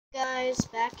guys,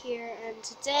 back here, and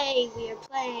today we are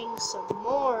playing some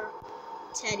more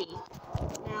Teddy.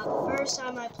 Now, the first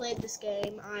time I played this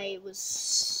game, I was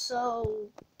so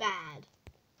bad.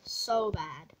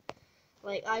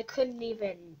 Like, I couldn't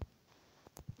even,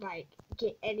 like,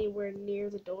 get anywhere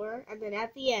near the door, and then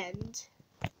at the end,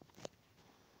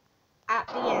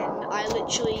 I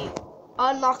literally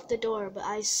unlocked the door, but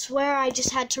I swear I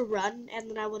just had to run, and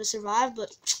then I would have survived,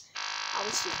 but I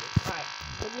was stupid. Alright,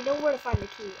 but we know where to find the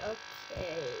key.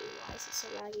 Okay, why is it so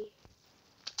laggy?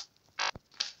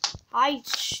 Hi,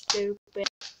 stupid.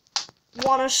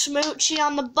 Want a smoochie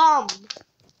on the bum?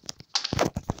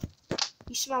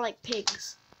 You smell like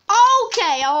pigs.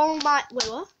 Okay, oh my, wait,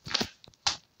 what?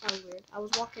 That was weird. I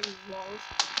was walking walls.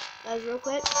 Guys, real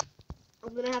quick,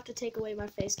 I'm gonna have to take away my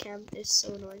face cam. It's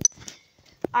so annoying.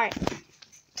 Alright,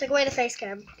 took away the face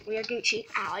cam. We are Gucci.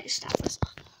 Ow, I just stabbed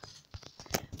myself.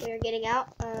 We are getting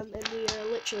out, and we are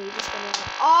literally just gonna,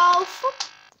 oh, fuck.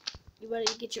 You ready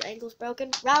to get your ankles broken?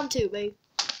 Round 2, babe.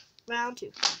 Round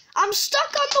 2. I'm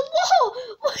stuck on the wall!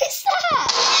 What is that?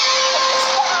 What is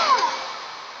that?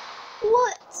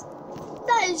 What?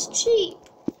 That is cheap.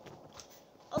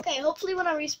 Okay, hopefully when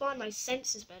I respawn, my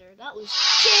sense is better. That was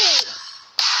cheap.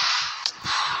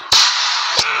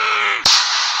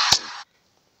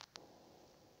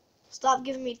 Stop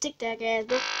giving me tic-tac ass,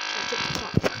 bro.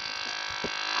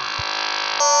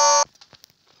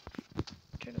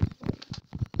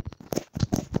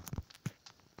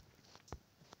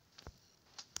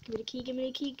 Give me the key, give me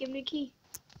the key, give me the key.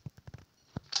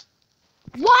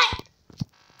 What?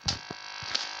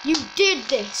 You did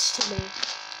this to me.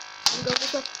 I'm going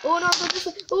this way. Oh no, I'm going this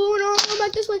way. Oh no, I'm going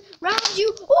back this way. Round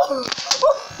you. Oh.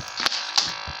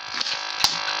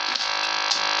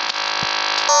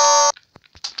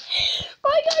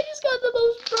 My guy just got the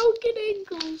most broken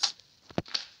ankles.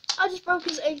 I just broke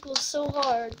his ankles so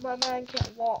hard. My man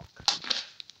can't walk.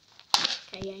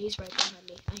 Okay, yeah, he's right behind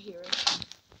me. I hear him.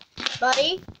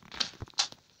 Buddy,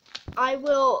 I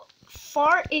will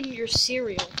fart in your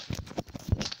cereal.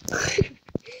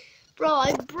 Bro,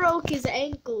 I broke his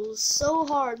ankles so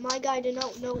hard. My guy did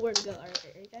not know where to go.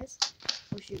 Alright, guys.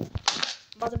 Oh shoot. I'm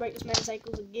about to break this man's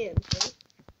ankles again. Okay?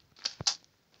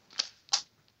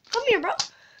 Come here, bro.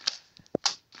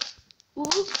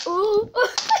 Ooh, ooh.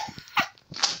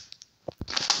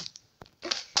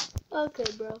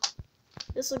 Okay, bro.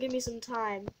 This will give me some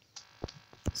time.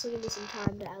 This will give me some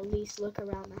time to at least look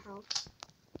around the house.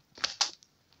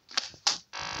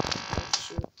 Oh,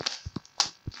 shoot.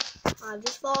 I've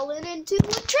just fallen into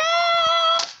a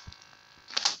trap!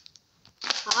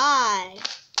 Hi.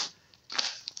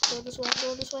 Go this way, I'm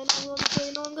going this way, no, I'm going this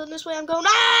way, no, I'm going this way, I'm going.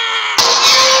 Ah!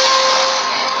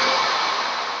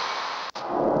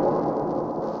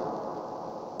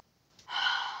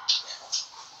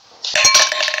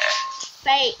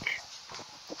 Fake.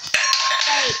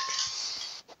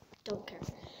 Don't care.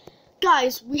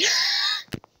 Guys, we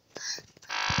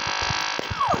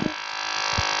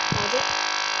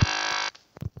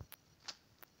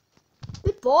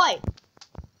good boy.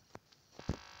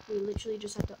 We literally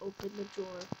just have to open the drawer.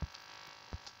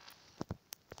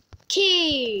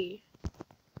 Key.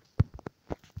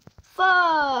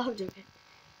 Fuck. I'm joking.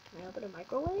 Can I open a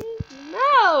microwave?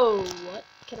 No. What?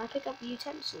 Can I pick up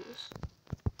utensils?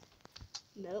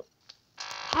 Nope.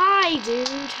 Hi, dude.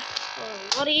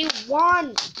 Oh, what do you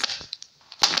want?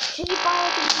 Can you buy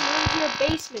like a room to your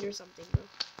basement or something, bro?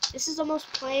 This is the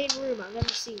most plain room I've ever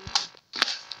seen.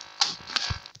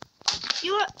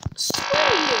 You are... Screw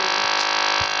you!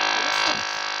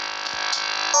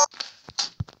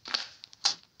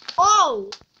 Oh!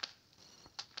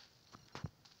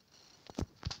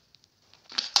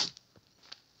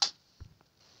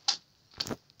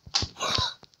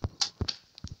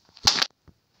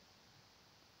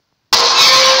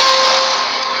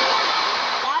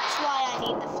 That's why I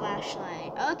need the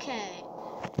flashlight. Okay.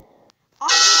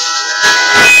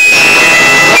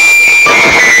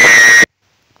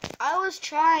 I was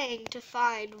trying to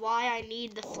find why I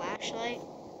need the flashlight,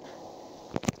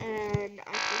 and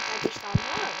I think I just found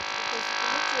why. Because you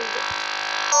literally...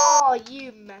 Oh,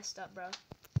 you messed up, bro.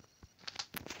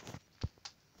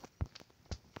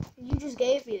 You just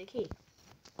gave me the key.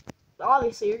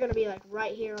 Obviously, you're gonna be like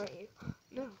right here, aren't you?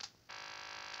 No.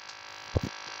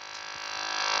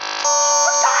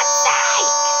 For God's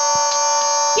sake!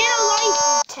 Get a life,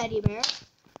 you teddy bear.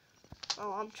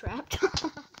 Oh, I'm trapped.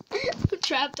 I'm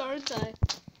trapped, aren't I?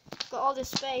 Got all this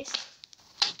space.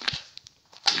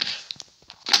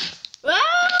 Ah!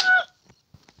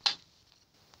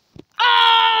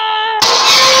 Ah!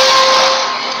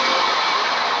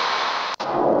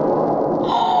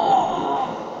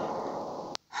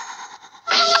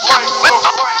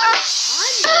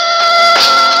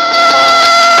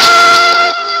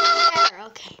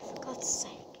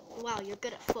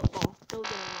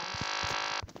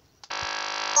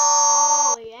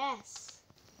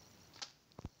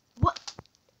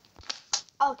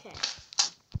 Okay.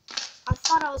 I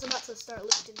thought I was about to start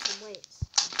lifting some weights.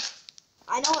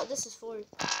 I know what this is for,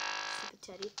 stupid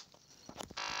Teddy.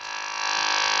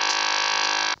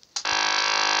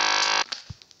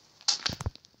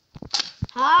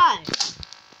 Hi!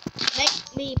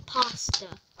 Make me pasta.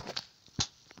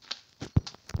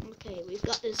 Okay, we've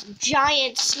got this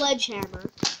giant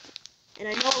sledgehammer. And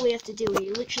I know what we have to do.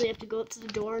 We literally have to go up to the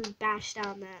door and bash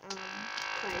down that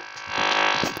pipe.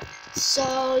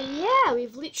 So yeah,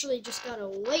 we've literally just gotta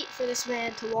wait for this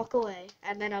man to walk away,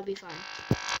 and then I'll be fine.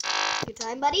 Good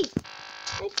time, buddy.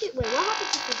 Thank you. Wait, what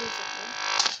happens if we do something?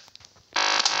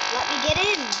 Let me get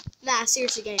in. Nah,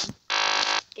 seriously,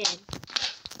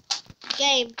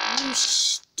 game, you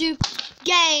stupid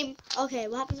game. Okay,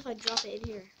 what happens if I drop it in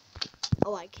here?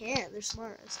 Oh, I can't. They're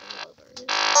smart. That's the developers.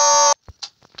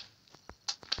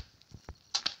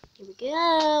 Here we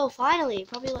go. Finally,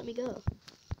 probably let me go.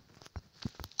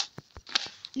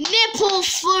 Nipple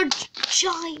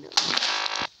vagina.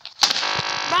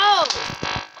 Bro,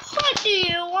 what do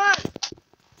you want?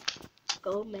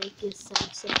 Go make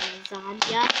yourself some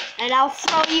lasagna, and I'll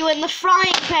throw you in the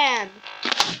frying pan.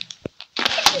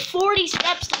 It took 40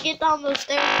 steps to get down those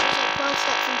stairs, and there's like 12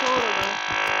 steps in total, bro.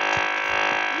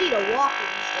 You need a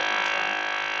walking stick, my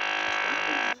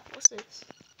friend. What's this?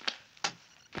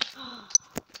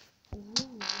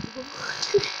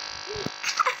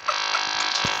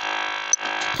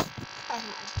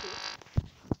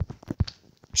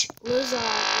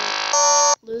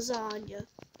 Lasagna.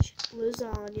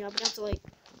 I'm gonna have to like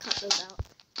cut those out.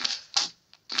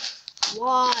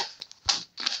 What?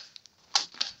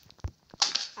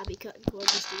 I'll be cutting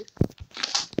corners, dude.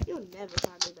 You'll never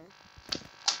find me, man.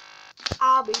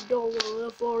 I'll be doing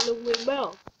it for the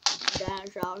windmill.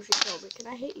 That's how she told me. Can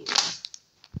I hit you?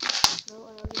 No,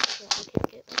 I don't need to. I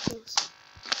can't get that close.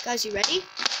 Guys, you ready?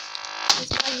 This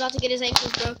guy's about to get his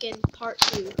ankles broken. Part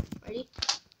 2. Ready?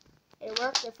 It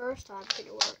worked the first time. Can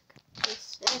it work the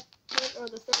second or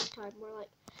the third time? We're like.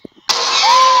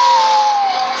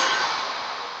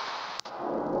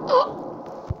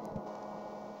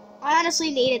 I honestly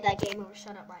needed that game over.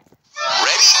 Shut up, Mike.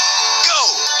 Ready? Go!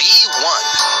 B1.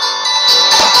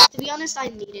 To be honest, I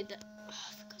needed that. Oh,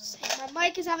 for God's sake, my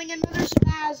mic is having another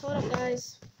spaz. Hold up,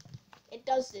 guys. It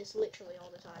does this literally all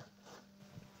the time.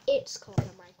 It's called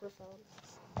a microphone.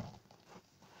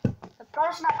 The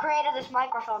person that created this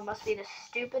microphone must be the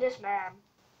stupidest man.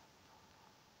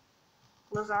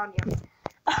 Lasagna.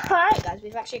 Alright, guys,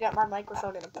 we've actually got my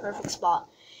microphone in a perfect spot.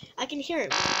 I can hear it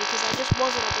now because I just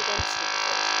wasn't up against it before.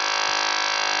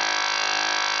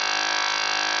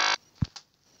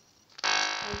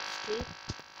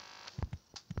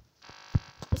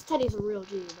 This Teddy's a real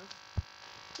G, you know.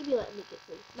 He'd be letting me get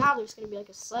through. Now there's gonna be like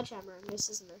a sledgehammer in this,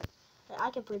 isn't there? And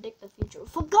I can predict the future.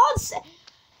 For God's sake!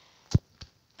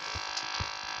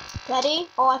 Teddy?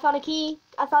 Oh, I found a key.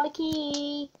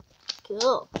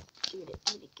 Cool. Give it.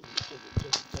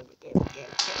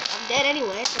 I'm dead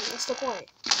anyway, so what's the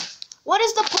point? What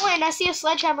is the point? I see a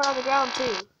sledgehammer on the ground,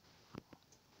 too.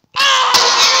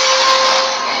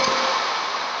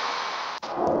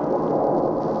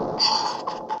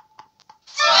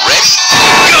 Ready?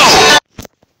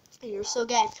 Go! You're so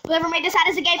gay. Whoever made this hat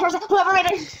is a gay person. Whoever made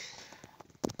this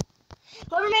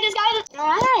guy is...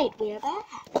 Alright, we're back.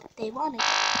 Day 1.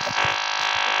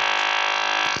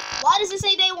 Why does it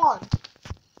say day 1?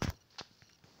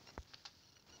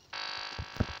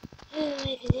 I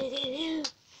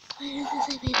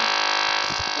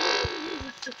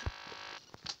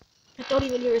don't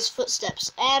even hear his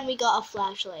footsteps. And we got a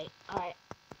flashlight. Alright.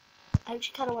 I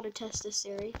actually kind of want to test this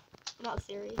theory. Not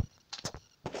theory.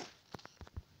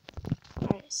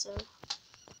 Alright, so...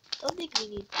 don't think we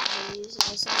need batteries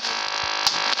or something.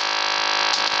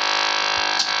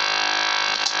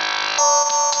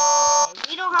 Okay,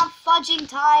 we don't have fudging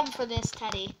time for this,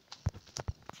 Teddy.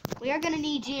 We are going to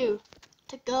need you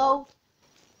to go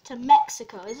to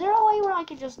Mexico. Is there a way where I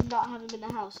could just not have him in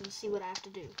the house and see what I have to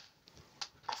do?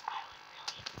 Because I would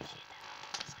really appreciate that.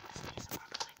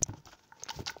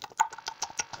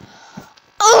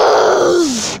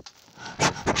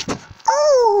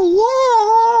 Oh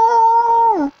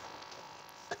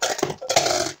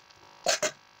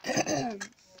yeah!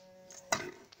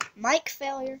 Mic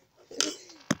failure.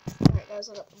 Alright guys,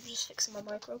 hold up. I'm just fixing my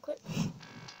mic real quick.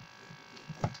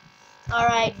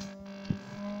 Alright.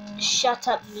 Shut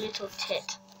up, you little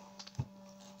tit.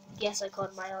 Yes, I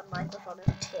called my own microphone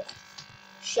a tit.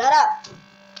 Shut up!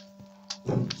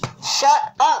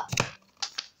 Shut up!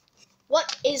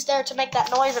 What is there to make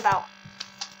that noise about?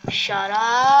 Shut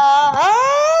up!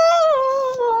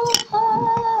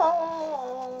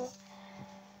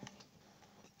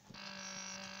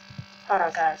 Hold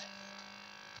on, guys.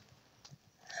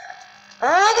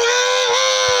 Alright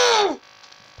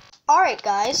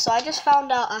guys, so I just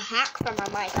found out a hack for my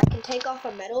mic. I can take off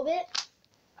a metal bit,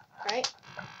 right?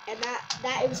 And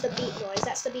that is the beat noise.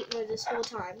 That's the beat noise this whole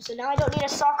time. So now I don't need a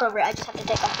sock over it. I just have to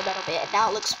take off the metal bit, and now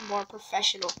it looks more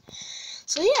professional.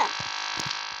 So yeah,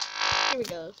 here we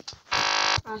go.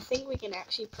 I think we can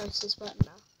actually press this button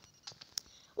now.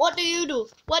 What do you do?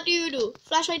 What do you do?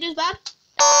 Flashlight is bad?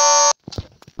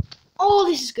 Oh,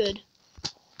 this is good.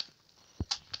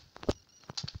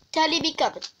 Teddy be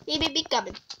coming. He be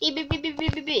coming. He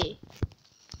be.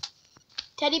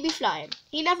 Teddy be flying.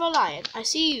 He never lying. I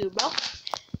see you, bro.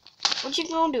 What you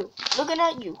gonna do? Looking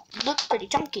at you. Look pretty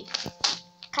chunky.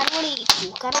 Kinda wanna eat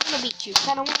you. Kinda wanna beat you.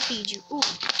 Kinda wanna feed you. Ooh.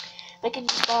 Making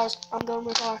these bars. I'm going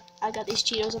with bar. I got these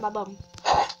Cheetos in my bum.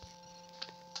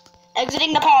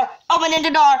 Exiting the car. Opening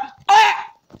the door.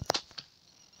 Ah!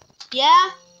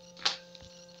 Yeah?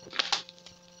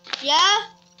 Yeah?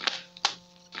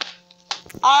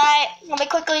 Alright, let me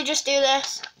quickly just do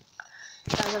this.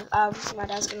 My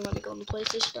dad's gonna let me go on the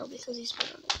PlayStation now because he's been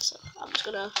on it, so I'm just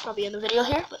gonna probably end the video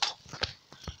here, but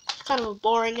it's kind of a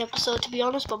boring episode to be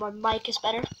honest, but my mic is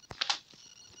better.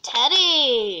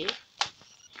 Teddy!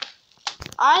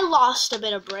 I lost a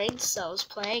bit of brain cells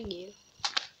playing you.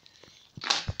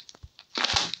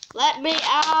 Let me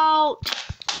out!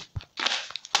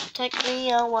 Take me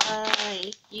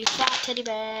away, you fat teddy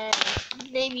bear.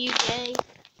 Name you gay.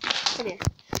 Come here.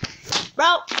 Bro,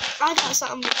 I got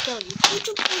something to tell you.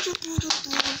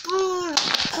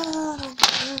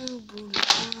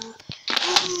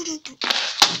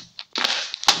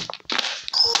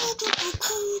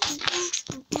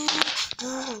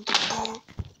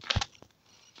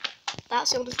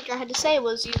 That's the only thing I had to say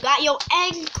was you got your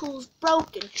ankles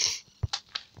broken.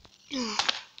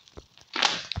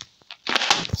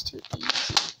 It's too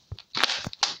easy.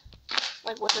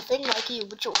 Like with a thing like you,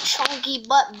 with your chunky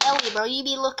butt belly, bro, you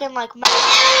be looking like